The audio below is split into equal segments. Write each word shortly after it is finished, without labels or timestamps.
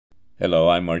Hello,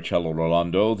 I'm Marcello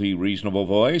Rollando, the Reasonable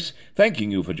Voice, thanking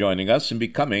you for joining us and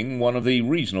becoming one of the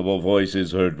reasonable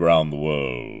voices heard around the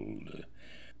world.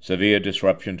 Severe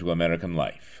disruption to American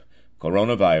life.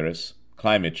 Coronavirus,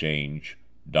 climate change,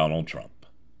 Donald Trump.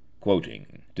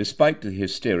 Quoting, "Despite the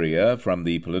hysteria from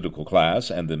the political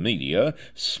class and the media,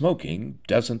 smoking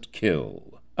doesn't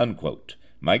kill." Unquote.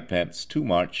 Mike Pence, 2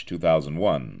 March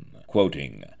 2001.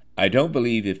 Quoting, "I don't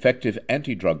believe effective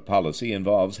anti-drug policy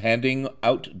involves handing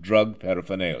out drug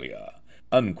paraphernalia."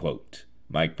 Unquote.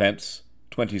 Mike Pence,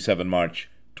 27 March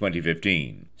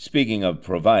 2015. Speaking of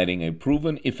providing a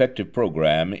proven effective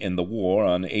program in the war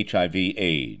on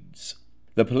HIV/AIDS.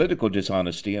 The political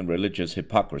dishonesty and religious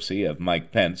hypocrisy of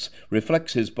Mike Pence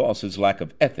reflects his boss's lack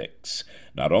of ethics,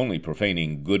 not only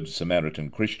profaning good Samaritan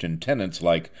Christian tenets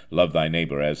like love thy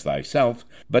neighbor as thyself,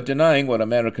 but denying what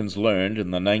Americans learned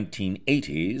in the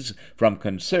 1980s from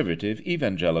conservative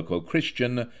evangelical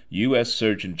Christian U.S.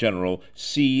 Surgeon General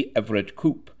C. Everett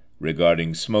Koop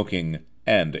regarding smoking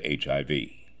and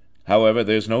HIV. However,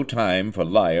 there's no time for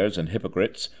liars and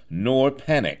hypocrites, nor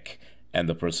panic and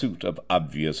the pursuit of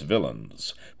obvious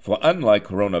villains. For unlike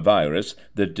coronavirus,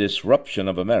 the disruption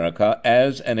of America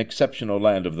as an exceptional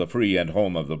land of the free and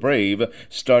home of the brave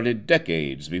started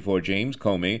decades before James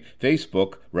Comey,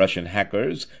 Facebook, Russian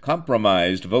hackers,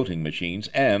 compromised voting machines,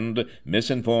 and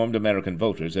misinformed American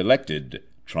voters elected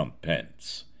Trump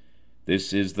Pence.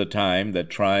 This is the time that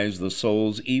tries the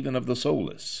souls even of the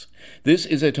soulless. This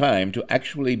is a time to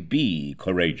actually be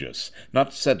courageous,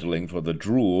 not settling for the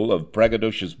drool of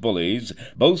braggadocious bullies,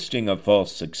 boasting of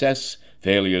false success,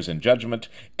 failures in judgment,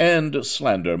 and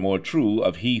slander more true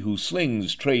of he who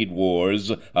slings trade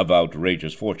wars of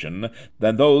outrageous fortune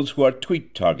than those who are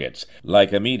tweet targets,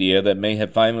 like a media that may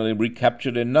have finally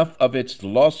recaptured enough of its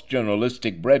lost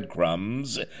journalistic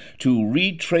breadcrumbs to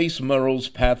retrace Murrell's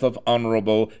path of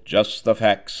honorable, just the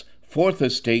facts, Fourth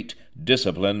Estate,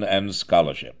 discipline, and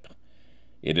scholarship.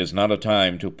 It is not a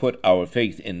time to put our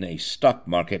faith in a stock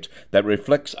market that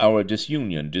reflects our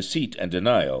disunion, deceit, and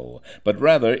denial, but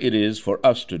rather it is for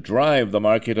us to drive the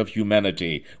market of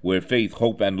humanity, where faith,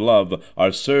 hope, and love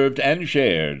are served and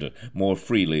shared more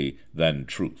freely than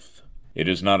truth. It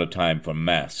is not a time for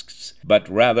masks, but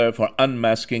rather for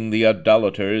unmasking the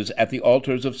idolaters at the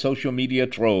altars of social media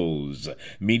trolls,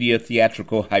 media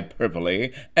theatrical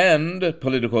hyperbole, and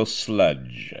political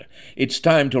sludge. It's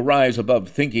time to rise above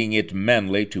thinking it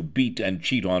manly to beat and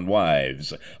cheat on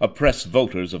wives, oppress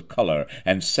voters of color,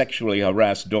 and sexually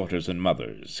harass daughters and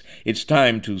mothers. It's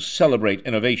time to celebrate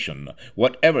innovation,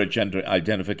 whatever gender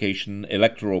identification,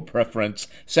 electoral preference,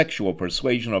 sexual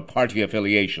persuasion, or party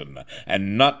affiliation,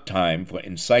 and not time for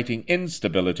inciting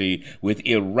instability with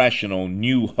irrational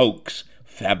new hoax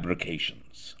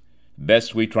fabrications.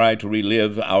 Best we try to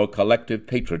relive our collective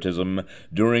patriotism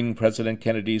during President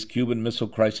Kennedy's Cuban Missile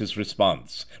Crisis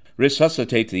response,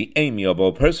 resuscitate the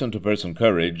amiable person-to-person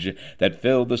courage that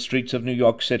filled the streets of New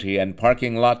York City and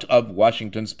parking lot of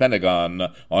Washington's Pentagon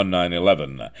on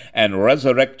 9/11, and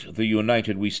resurrect the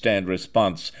United We Stand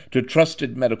response to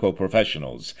trusted medical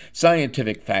professionals,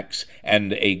 scientific facts,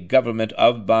 and a government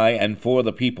of, by, and for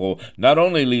the people, not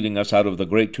only leading us out of the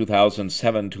great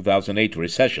 2007-2008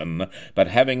 recession, but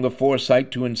having the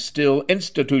foresight to instill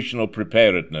institutional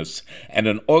preparedness and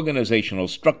an organizational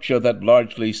structure that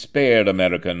largely spared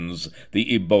Americans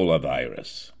the Ebola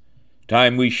virus.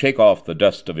 Time we shake off the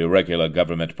dust of irregular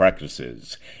government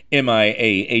practices,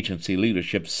 MIA agency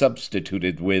leadership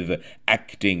substituted with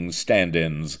acting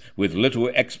stand-ins with little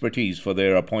expertise for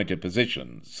their appointed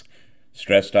positions.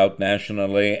 Stressed out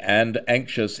nationally and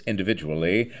anxious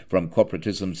individually from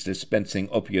corporatism's dispensing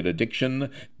opiate addiction,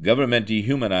 government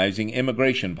dehumanizing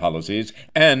immigration policies,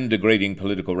 and degrading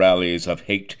political rallies of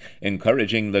hate,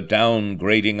 encouraging the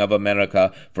downgrading of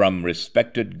America from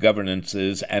respected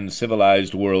governances and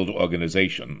civilized world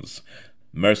organizations.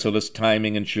 Merciless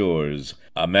timing ensures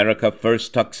America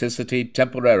First toxicity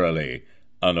temporarily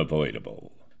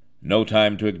unavoidable. No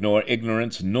time to ignore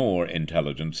ignorance nor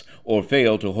intelligence, or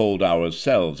fail to hold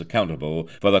ourselves accountable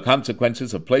for the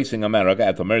consequences of placing America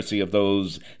at the mercy of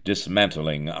those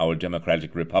dismantling our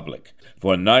democratic republic.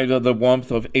 For neither the warmth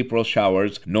of April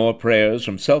showers nor prayers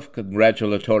from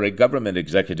self-congratulatory government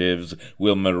executives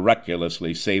will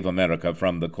miraculously save America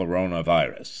from the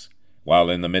coronavirus.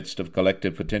 While in the midst of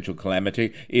collective potential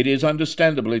calamity, it is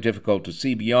understandably difficult to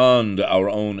see beyond our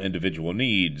own individual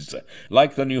needs,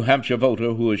 like the New Hampshire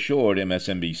voter who assured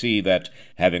MSNBC that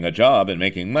having a job and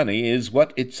making money is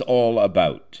what it's all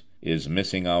about, is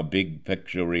missing our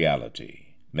big-picture reality.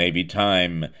 Maybe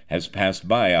time has passed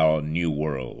by our new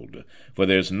world, for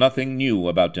there's nothing new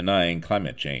about denying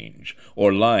climate change,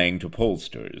 or lying to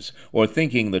pollsters, or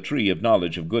thinking the tree of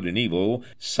knowledge of good and evil,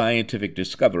 scientific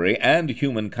discovery, and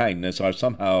human kindness are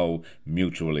somehow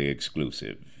mutually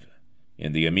exclusive.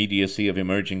 In the immediacy of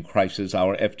emerging crisis,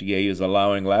 our FDA is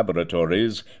allowing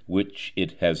laboratories, which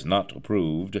it has not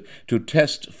approved, to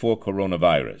test for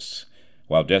coronavirus.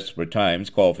 While desperate times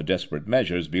call for desperate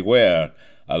measures, beware.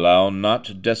 Allow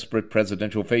not desperate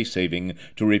presidential face-saving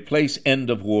to replace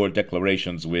end-of-war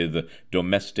declarations with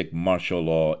domestic martial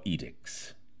law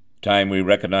edicts. Time we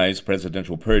recognize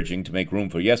presidential purging to make room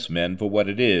for yes-men for what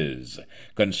it is,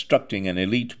 constructing an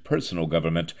elite personal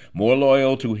government more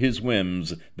loyal to his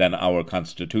whims than our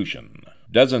Constitution.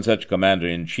 Doesn't such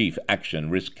commander-in-chief action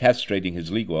risk castrating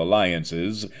his legal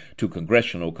alliances to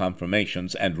congressional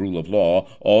confirmations and rule of law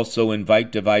also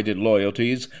invite divided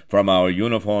loyalties from our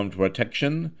uniformed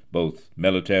protection, both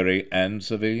military and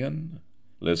civilian?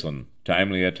 Listen,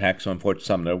 timely attacks on Fort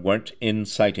Sumner weren't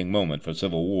inciting moment for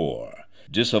civil war.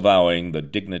 Disavowing the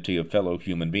dignity of fellow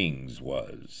human beings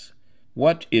was.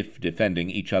 What if defending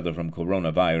each other from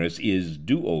coronavirus is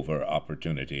do-over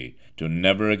opportunity to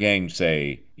never again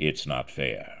say, it's not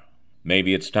fair?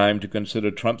 Maybe it's time to consider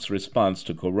Trump's response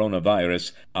to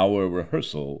coronavirus our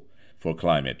rehearsal for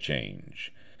climate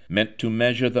change, meant to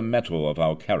measure the mettle of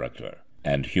our character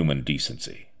and human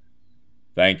decency.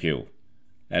 Thank you,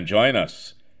 and join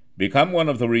us. Become one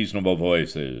of the reasonable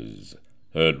voices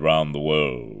heard round the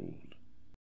world.